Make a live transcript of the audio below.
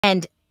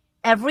And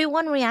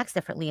everyone reacts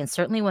differently. And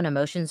certainly when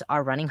emotions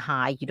are running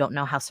high, you don't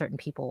know how certain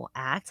people will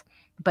act.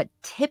 But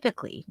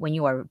typically, when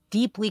you are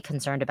deeply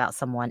concerned about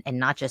someone and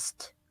not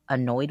just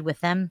annoyed with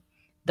them,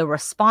 the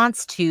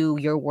response to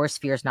your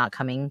worst fears not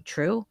coming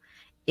true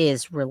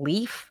is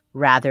relief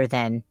rather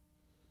than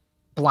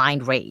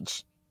blind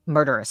rage,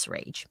 murderous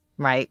rage,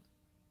 right?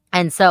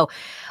 And so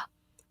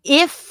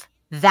if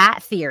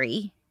that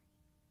theory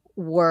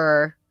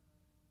were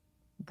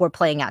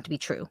playing out to be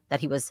true,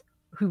 that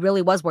who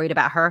really was worried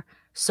about her,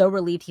 so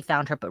relieved he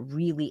found her, but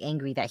really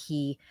angry that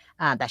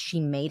she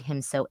made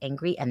him so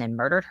angry and then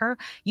murdered her,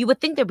 you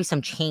would think there'd be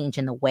some change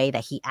in the way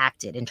that he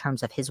acted in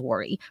terms of his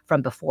worry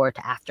from before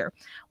to after.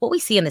 What we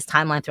see in this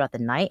timeline throughout the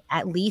night,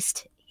 at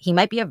least he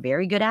might be a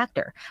very good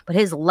actor, but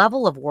his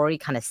level of worry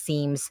kind of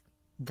seems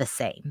the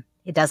same.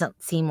 It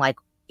doesn't seem like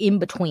in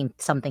between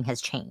something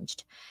has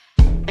changed.